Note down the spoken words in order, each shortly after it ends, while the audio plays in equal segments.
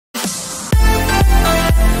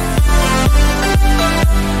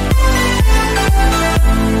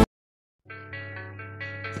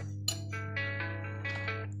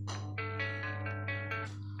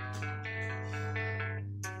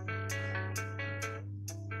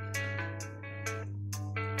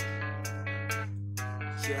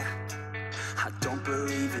Yeah, I don't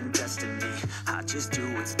believe in destiny, I just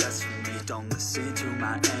do what's best for me. Don't listen to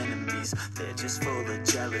my enemies, they're just full of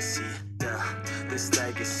jealousy. Yeah, this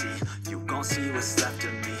legacy, you gon' see what's left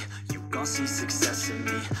of me. You gon' see success in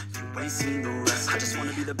me, you ain't seen the rest of me. I just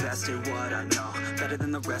wanna be the best at what I know, better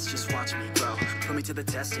than the rest, just watch me grow. Put me to the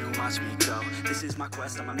test and watch me go. This is my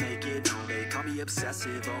quest, I'ma make it known. They call me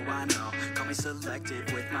obsessive, oh I know. Call me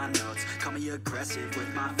selective with my notes, call me aggressive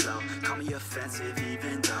with my flow. Call me offensive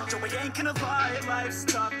even though Joey ain't gonna lie, life's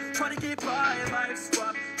tough. Try to get by, life's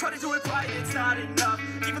rough. Try to do it right, it's not enough.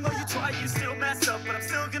 Even though you try, you still mess up. But I'm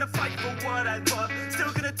still gonna fight for what I love.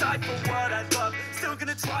 Still gonna die for what I love. Still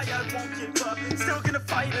gonna try, I won't give up. Still gonna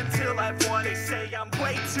fight until I've won. They say I'm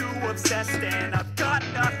way too obsessed and I've got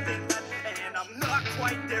nothing left. And I'm not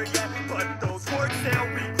quite there yet, but those words they'll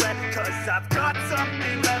regret. Cause I've got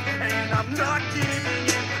something left and I'm not giving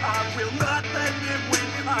in. I will not let them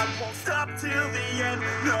win. I won't stop till the end,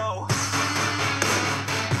 no.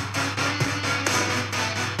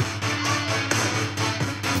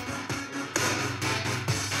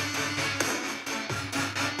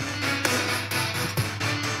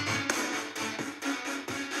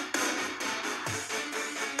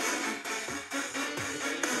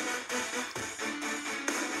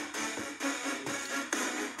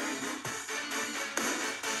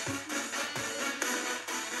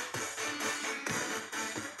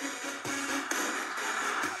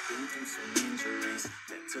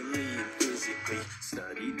 Mentally and physically,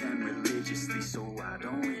 study them religiously so I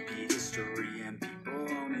don't repeat history. And people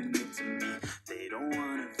won't admit to me they don't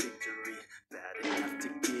want a victory bad enough to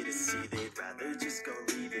get a C. They'd rather just go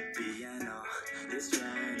leave it be. I know this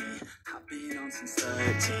journey I've been on since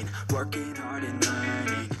 13, working hard and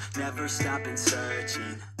learning, never stopping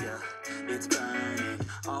searching. Yeah, it's burning,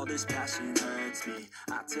 all this passion hurts me.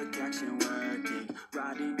 I took action working,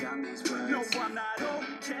 writing down these words. No, I'm not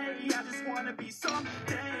okay, I just wanna be something.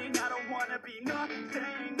 I don't wanna be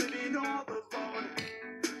nothing, living all alone.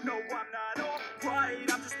 No, I'm not alright,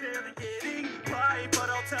 I'm just barely getting by. But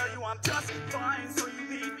I'll tell you I'm just fine, so you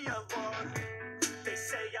leave me alone. They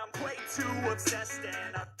say I'm way too obsessed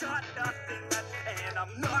and I've got nothing left. And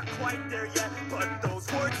I'm not quite there yet, but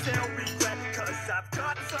those words they'll regret. Cause I've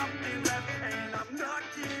got something left and I'm not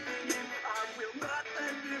giving in. I will not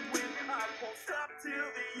let them win, I won't stop till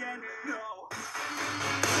the end, no.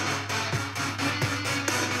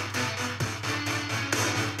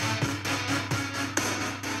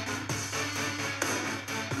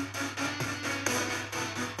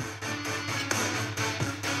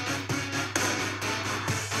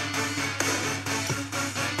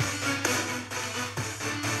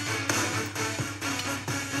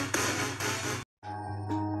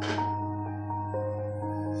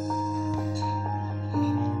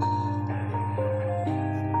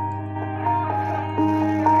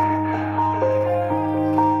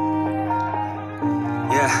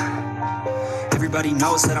 Everybody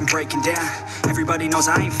knows that I'm breaking down. Everybody knows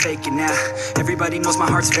I ain't faking now. Everybody knows my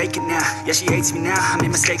heart's vacant now. Yeah, she hates me now, I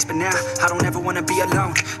made mistakes but now I don't ever wanna be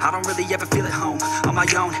alone. I don't really ever feel at home. On my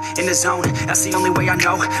own, in the zone, that's the only way I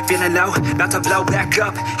know. Feeling low, about to blow back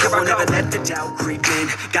up. Here I never let the doubt creep in.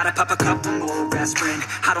 Gotta pop a couple more aspirin.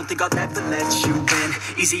 I don't think I'll ever let you in.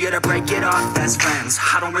 Easier to break it off best friends.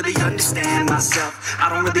 I don't really understand myself. I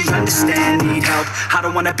don't really understand, need help. I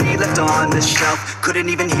don't wanna be left on the shelf. Couldn't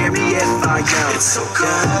even hear me if I yelled. It's so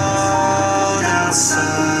cold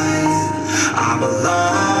outside, I'm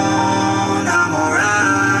alone, I'm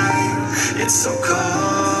alright. It's so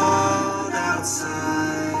cold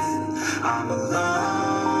outside, I'm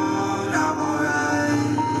alone, I'm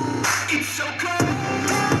alright. It's so cold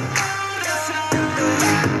outside,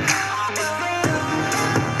 I'm alone,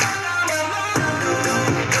 I'm alone.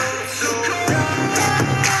 It's so cold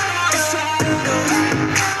outside,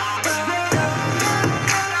 I'm alone.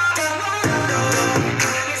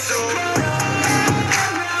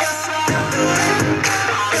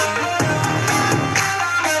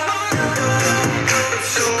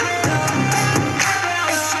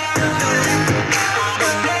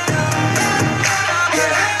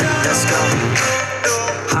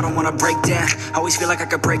 Break down, always feel like I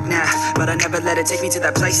could break now, but I never let it take me to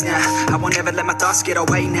that place now. I won't ever let my thoughts get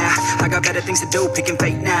away now. I got better things to do, picking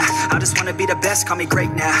fate now. I just wanna be the best, call me great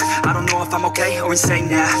now. I don't know if I'm okay or insane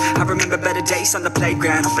now. I remember better days on the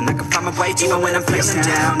playground, hoping I can find my way. Even when I'm feeling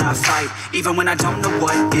down, I fight. Even when I don't know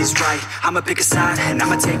what is right, I'ma pick a side and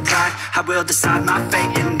I'ma take pride. I will decide my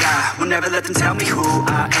fate and I will never let them tell me who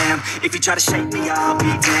I am. If you try to shake me, I'll be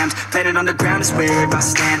damned. Planet on the ground is where I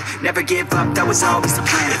stand. Never give up, that was always the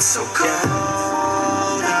plan. It's so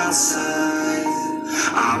cold outside,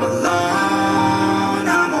 I'm alone,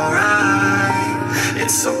 I'm alright.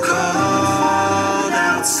 It's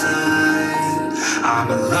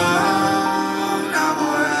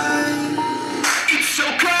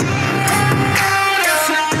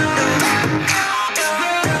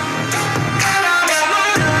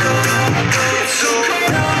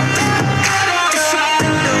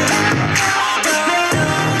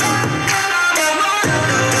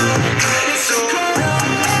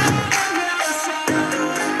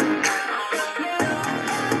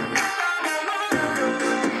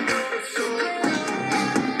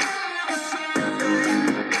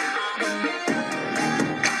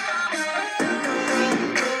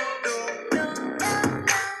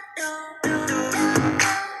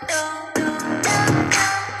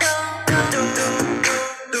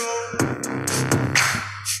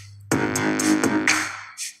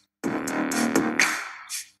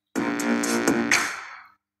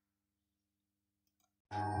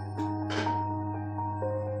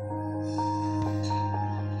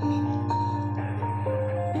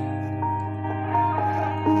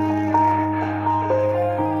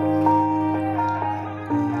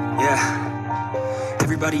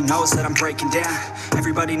Everybody knows that I'm breaking down.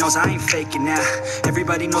 Everybody knows I ain't faking now.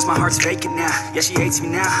 Everybody knows my heart's vacant now. Yeah, she hates me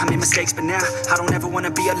now, I made mistakes, but now I don't ever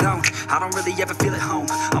wanna be alone. I don't really ever feel at home.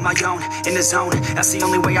 On my own, in the zone, that's the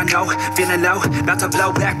only way I know. Feeling low, about to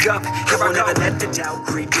blow back up. I won't ever let the doubt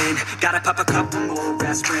creep in. Gotta pop a couple more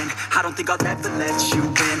aspirin. I don't think I'll ever let you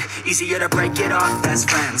in. Easier to break it off best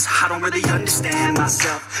friends. I don't really understand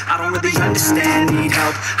myself. I don't really understand, need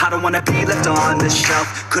help. I don't wanna be left on the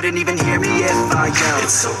shelf. Couldn't even hear me if I yelled.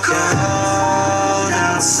 It's so cold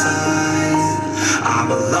outside. I'm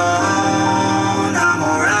alone, I'm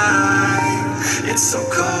alright. It's so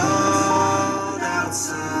cold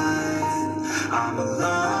outside. I'm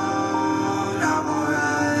alone, I'm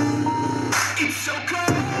alright. It's so cold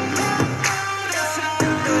outside.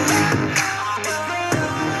 I'm alone,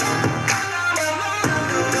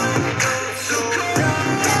 it's so cold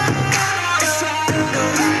outside.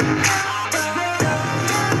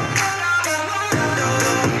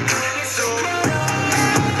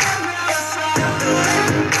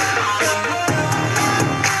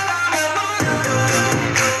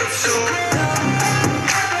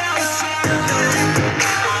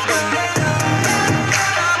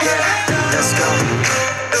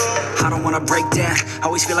 Break down,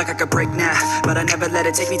 always feel like I could break now, but I never let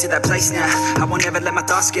it take me to that place now. I won't ever let my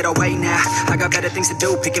thoughts get away now. I got better things to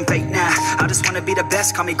do, picking fate now. I just wanna be the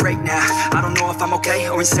best, call me great now. I don't know if I'm okay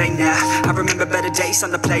or insane now. I remember better days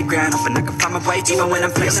on the playground, hoping I can find my way even when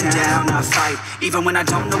I'm feeling down. I fight, even when I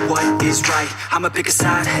don't know what is right. I'ma pick a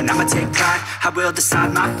side and I'ma take pride. I will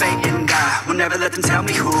decide my fate and I will never let them tell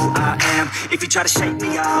me who I am. If you try to shake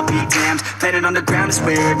me, I'll be damned. Planet on the ground is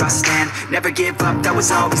where I stand. Never give up, that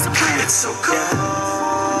was always the plan. It's so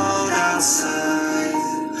cold outside.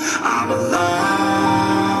 I'm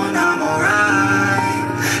alone, I'm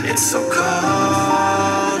alright. It's so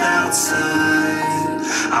cold outside.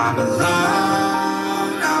 I'm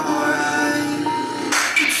alone, I'm alright.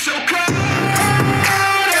 It's so cold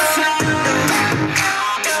outside.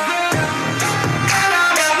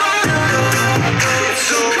 It's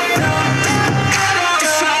so cold outside.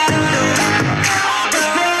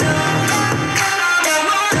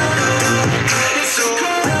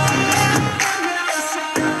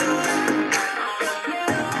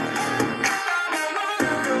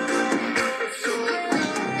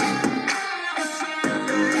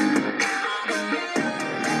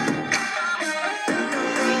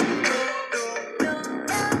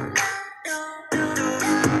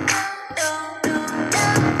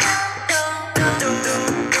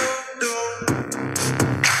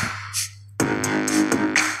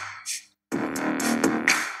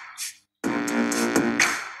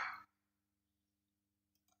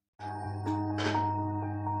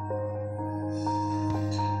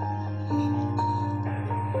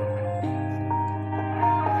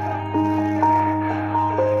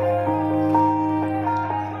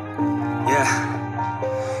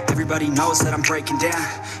 Everybody knows that I'm breaking down.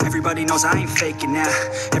 Everybody knows I ain't faking now.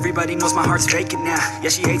 Everybody knows my heart's vacant now. Yeah,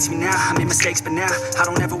 she hates me now, I made mistakes, but now I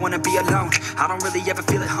don't ever wanna be alone. I don't really ever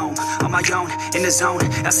feel at home. On my own, in the zone,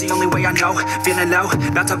 that's the only way I know. Feeling low,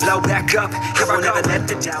 about to blow back up. I won't ever let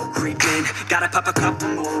the doubt creep in. Gotta pop a couple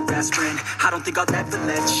more aspirin. I don't think I'll ever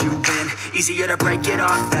let you in. Easier to break it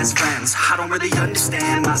off best friends. I don't really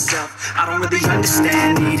understand myself. I don't really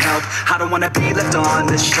understand, need help. I don't wanna be left on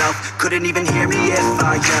the shelf. Couldn't even hear me if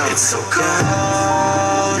I yelled. It's so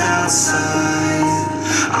cold outside.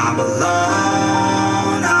 I'm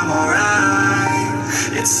alone, I'm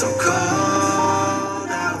alright. It's so cold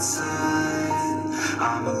outside.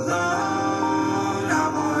 I'm alone,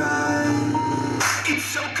 I'm alright. It's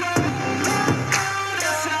so cold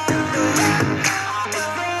outside. I'm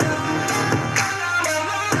alone,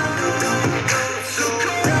 it's so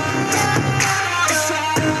cold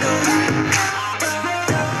outside.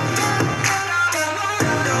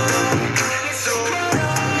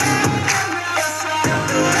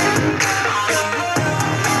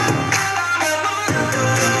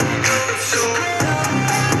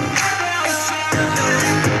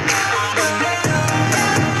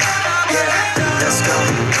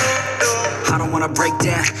 Break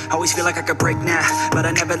down, always feel like I could break now, but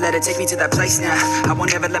I never let it take me to that place now. I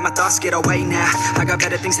won't ever let my thoughts get away now. I got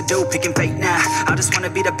better things to do, picking fate now. I just wanna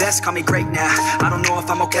be the best, call me great now. I don't know if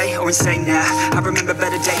I'm okay or insane now. I remember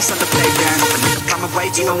better days on the playground, hoping I can find my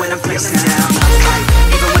way even when I'm feeling down. I fight,